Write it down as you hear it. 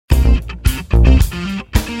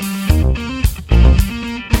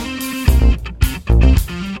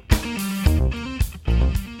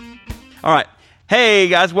All right. Hey,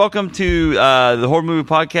 guys. Welcome to the Horror Movie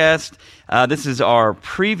Podcast. This is our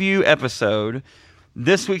preview episode.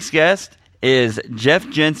 This week's guest is Jeff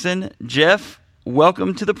Jensen. Jeff,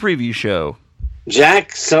 welcome to the preview show.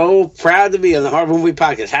 Jack, so proud to be on the Horror Movie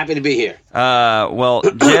Podcast. Happy to be here. Well,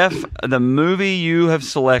 Jeff, the movie you have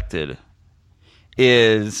selected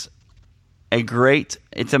is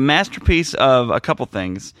it's a masterpiece of a couple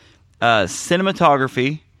things.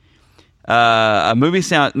 Cinematography, a movie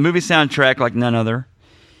soundtrack like none other,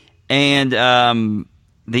 and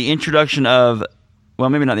the introduction of, well,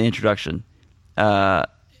 maybe not the introduction. What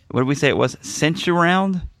did we say it was?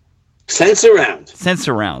 Sensurround?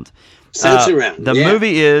 Sensurround. The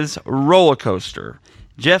movie is Rollercoaster.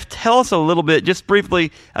 Jeff, tell us a little bit, just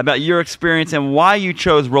briefly, about your experience and why you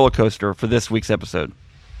chose Rollercoaster for this week's episode.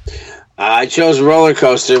 I chose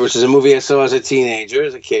Rollercoaster, which is a movie I saw as a teenager,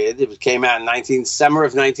 as a kid. It came out in summer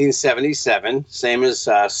of 1977, same as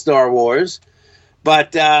Star Wars.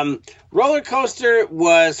 But Rollercoaster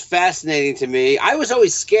was fascinating to me. I was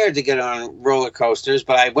always scared to get on roller coasters,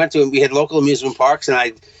 but we had local amusement parks,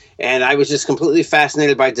 and I was just completely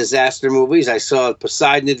fascinated by disaster movies. I saw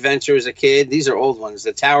Poseidon Adventure as a kid. These are old ones.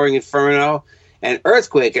 The Towering Inferno and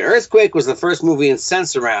Earthquake. And Earthquake was the first movie in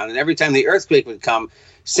Sensurround, and every time the earthquake would come,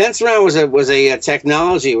 Sensurround was a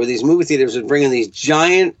technology where these movie theaters would bring in these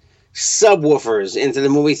giant subwoofers into the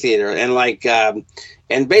movie theater, and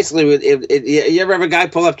basically, you ever have a guy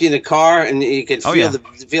pull up to you in a car and you could feel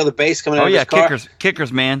the bass coming out of his car?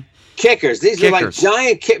 Kickers, man. Kickers. These are like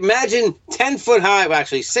giant. Imagine 10-foot high, well,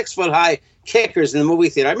 actually 6-foot high kickers in the movie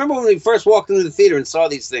theater. I remember when we first walked into the theater and saw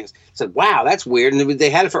these things. I said, "Wow, that's weird." And they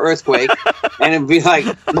had it for Earthquake, and it'd be like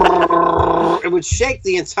it would shake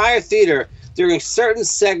the entire theater during certain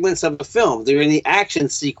segments of the film, during the action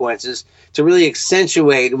sequences, to really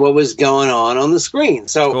accentuate what was going on the screen.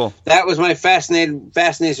 So cool. That was my fascination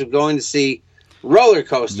with going to see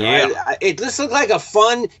Rollercoaster. Yeah. It just looked like a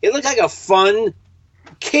fun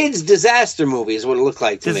kids disaster movie is what it looked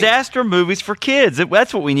like to me. Disaster movies for kids.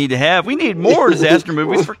 That's what we need to have. We need more disaster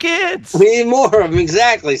movies for kids. We need more of them,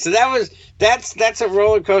 exactly. So that's what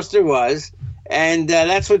Rollercoaster was, and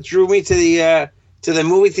that's what drew me to the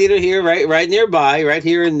movie theater here, right nearby, right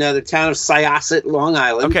here in the town of Syosset, Long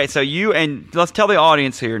Island. Okay, so let's tell the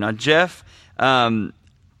audience here now, Jeff.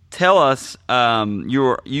 Tell us,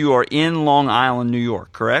 you are in Long Island, New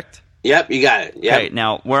York, correct? Yep, you got it. Yep. Okay,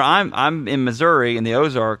 now where I'm in Missouri in the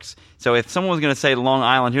Ozarks. So if someone was going to say Long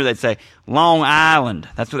Island here, they'd say Long Island.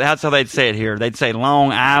 That's how they'd say it here. They'd say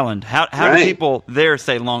Long Island. How do people there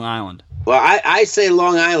say Long Island? Well, I say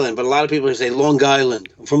Long Island, but a lot of people say Long Island.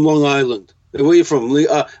 I'm from Long Island. Where are you from?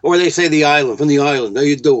 Or they say the island, from the island. How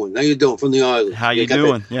you doing? From the island. How you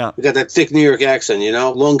doing? Yeah. We got that thick New York accent,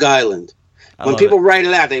 Long Island. When people write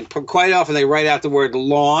it out, quite often they write out the word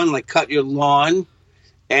lawn, like cut your lawn,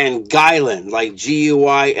 and Guyland, like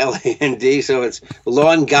Guyland. So it's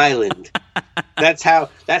Long Guyland. That's how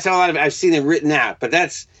a lot of I've seen it written out. But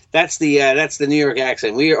that's the New York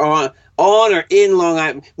accent. We are on or in Long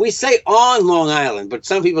Island. We say on Long Island, but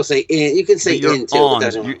some people say in. You can say in too.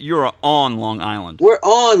 You're on Long Island. We're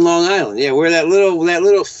on Long Island. Yeah, we're that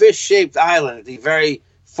little fish-shaped island at the very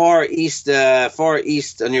far east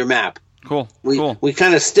on your map. Cool. We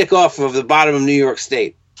kind of stick off of the bottom of New York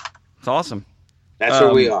State. It's awesome. That's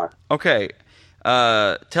where we are. Okay.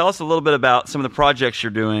 Tell us a little bit about some of the projects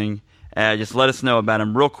you're doing. Just let us know about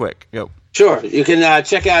them real quick. Go. Sure. You can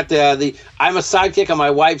check out I'm a sidekick on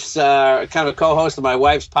my wife's, kind of a co-host of my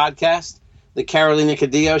wife's podcast, The Carolina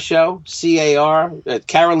Cadillo Show, C-A-R,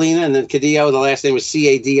 Carolina, and then Cadillo, the last name is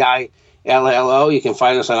C-A-D-I-L-L-O. You can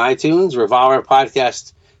find us on iTunes,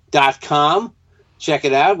 revolverpodcast.com. Check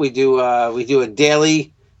it out. We do a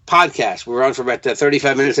daily podcast. We're on for about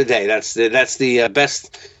 35 minutes a day. That's the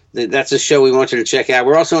best. That's a show we want you to check out.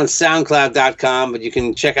 We're also on SoundCloud.com, but you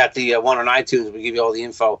can check out the one on iTunes. We give you all the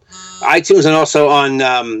info. iTunes and also on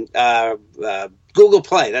Google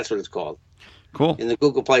Play. That's what it's called. Cool. In the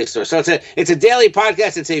Google Play Store. So it's a daily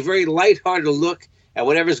podcast. It's a very lighthearted look at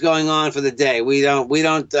whatever's going on for the day. We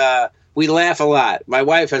laugh a lot. My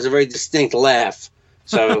wife has a very distinct laugh,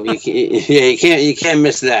 so you can't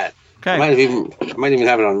miss that. Okay. I might even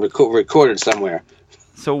have it on recorded somewhere.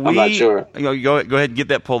 So I'm not sure. Go ahead and get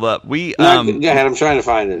that pulled up. Go ahead. I'm trying to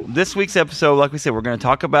find it. This week's episode, like we said, we're going to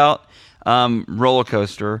talk about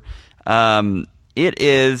Rollercoaster. It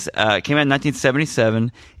came out in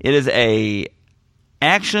 1977. It is a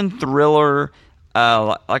action thriller,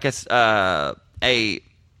 a kind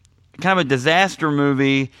of a disaster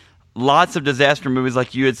movie. Lots of disaster movies,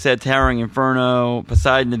 like you had said, Towering Inferno,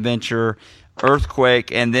 Poseidon Adventure,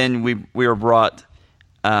 Earthquake, and then we were brought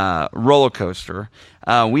Roller Coaster,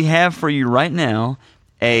 we have for you right now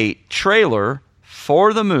a trailer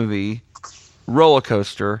for the movie Roller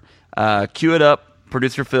Coaster. Cue it up.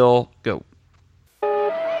 Producer Phil, go.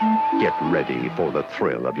 Get ready for the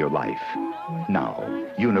thrill of your life. Now,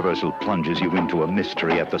 Universal plunges you into a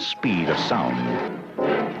mystery at the speed of sound.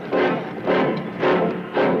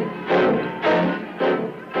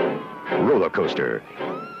 Roller Coaster.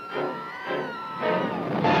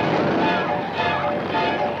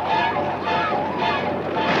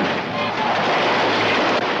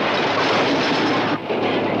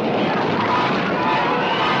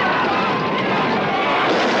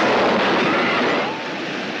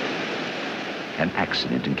 An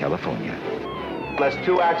accident in California. That's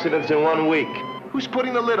 2 accidents in 1 week. Who's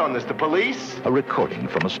putting the lid on this? The police? A recording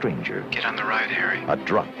from a stranger. Get on the ride, Harry. A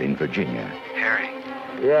drop in Virginia. Harry,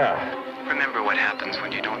 Yeah. remember what happens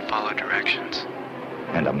when you don't follow directions.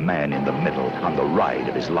 And a man in the middle on the ride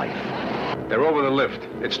of his life. They're over the lift.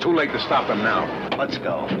 It's too late to stop them now. Let's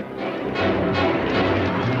go.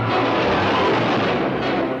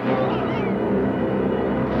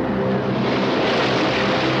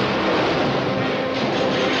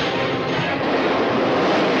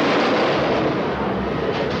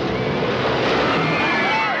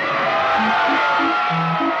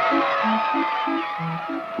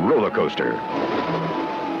 Roller Coaster.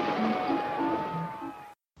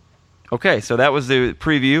 Okay, so that was the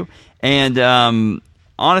preview, and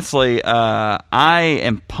honestly, I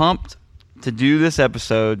am pumped to do this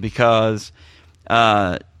episode because,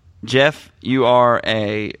 Jeff, you are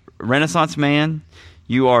a Renaissance man.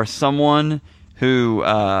 You are someone who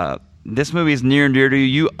this movie is near and dear to you.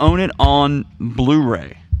 You own it on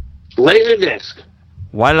Blu-ray. Laserdisc.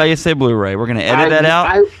 Why did I just say Blu-ray? We're going to edit that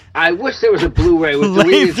out. I wish there was a Blu-ray with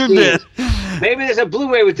deleted Laserdisc. scenes. Maybe there's a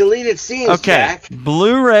Blu-ray with deleted scenes, Okay, Jack.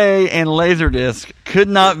 Blu-ray and Laserdisc could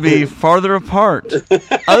not be farther apart,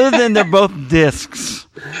 other than they're both discs.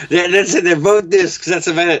 That's it. They're both discs. That's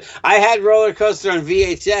about it. I had Roller Coaster on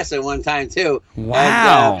VHS at one time too.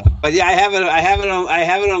 Wow. And, but yeah, I have it on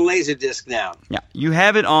Laserdisc now. Yeah, you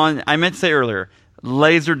have it on. I meant to say earlier,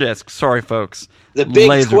 Laserdisc. Sorry, folks. The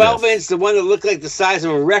big Laserdisc. 12-inch, the one that looked like the size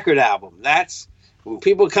of a record album. That's when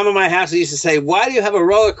people come to my house. They used to say, "Why do you have a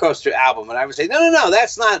Roller Coaster album?" And I would say, "No,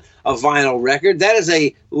 that's not a vinyl record. That is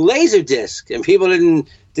a Laserdisc." And people didn't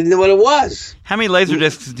know what it was. How many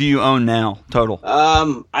Laserdiscs do you own now, total?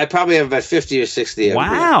 I probably have about 50 or 60 of them.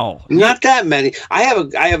 Wow. Not that many. I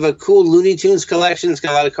have a cool Looney Tunes collection. It's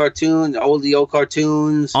got a lot of cartoons, the old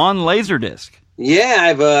cartoons. On Laserdisc. Yeah, I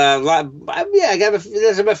have a lot.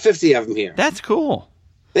 There's about 50 of them here. That's cool.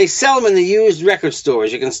 They sell them in the used record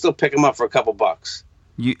stores. You can still pick them up for a couple bucks.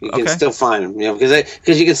 You can still find them,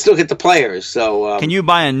 because you can still get the players. So can you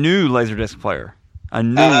buy a new Laserdisc player? A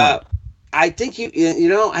new one? I think I don't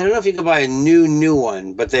know if you can buy a new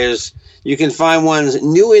one, but you can find ones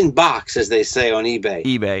new in box, as they say on eBay.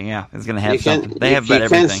 eBay, yeah, it's going to have something. They have about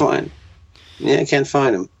everything. You can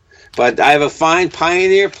find them. But I have a fine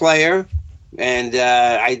Pioneer player, and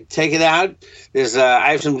I take it out.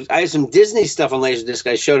 I have some Disney stuff on Laserdisc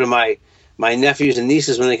I show to my nephews and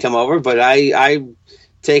nieces when they come over. But I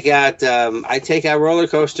take out Roller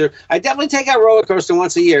Coaster. I definitely take out Roller Coaster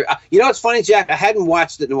once a year. You know what's funny, Jack? I hadn't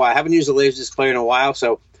watched it in a while. I haven't used a Laserdisc player in a while.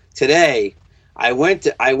 So today I went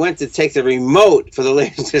to take the remote for the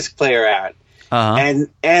Laserdisc player out, and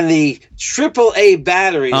the AAA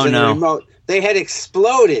batteries in the remote, they had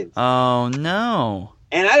exploded. Oh no.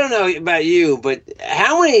 And I don't know about you, but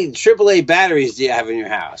how many AAA batteries do you have in your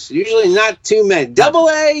house? Usually not too many. Double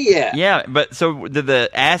A, yeah. Yeah, but so did the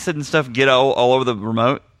acid and stuff get all over the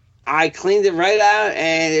remote? I cleaned it right out,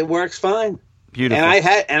 and it works fine. Beautiful. And I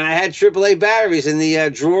had AAA batteries in the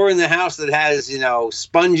drawer in the house that has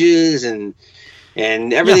sponges and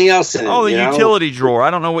everything else in it. Oh, the utility drawer. I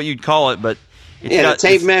don't know what you'd call it, but it's got the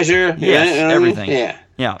tape measure. Yes, everything.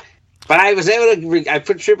 Yeah. But I was able to. I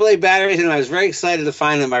put AAA batteries in, and I was very excited to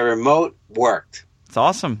find that my remote worked. It's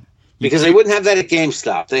awesome. Because they wouldn't have that at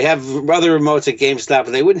GameStop. They have other remotes at GameStop,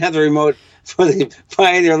 but they wouldn't have the remote for the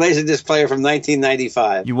Pioneer Laserdisc player from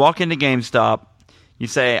 1995. You walk into GameStop, you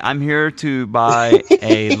say, "I'm here to buy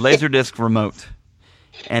a Laserdisc remote,"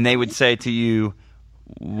 and they would say to you,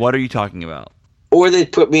 "What are you talking about?" Or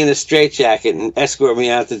they'd put me in a straitjacket and escort me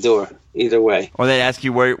out the door. Either way. Or they'd ask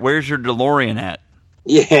you, "Where's your DeLorean at?"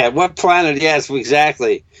 Yeah, what planet? Yes,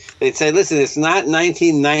 exactly. They'd say, "Listen, it's not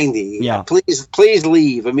 1990. Yeah. Please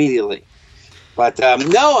leave immediately." But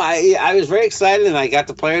no, I was very excited, and I got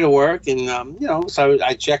the player to work, and so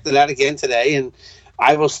I checked it out again today, and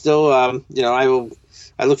I will still,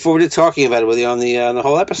 I look forward to talking about it with you on the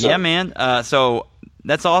whole episode. Yeah, man. So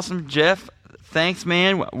that's awesome, Jeff. thanks,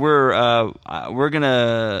 man. We're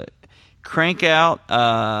gonna crank out.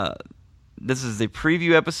 This is the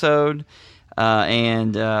preview episode,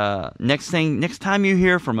 and next time you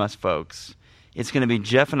hear from us, folks, it's gonna be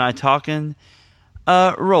Jeff and I talking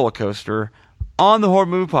Rollercoaster on the Horror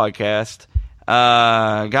Movie Podcast.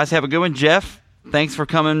 Guys, have a good one. Jeff, thanks for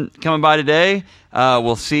coming by today.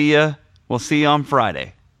 We'll see you on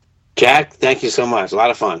Friday. Jack, thank you so much. A lot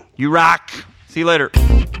of fun. You rock. See you later.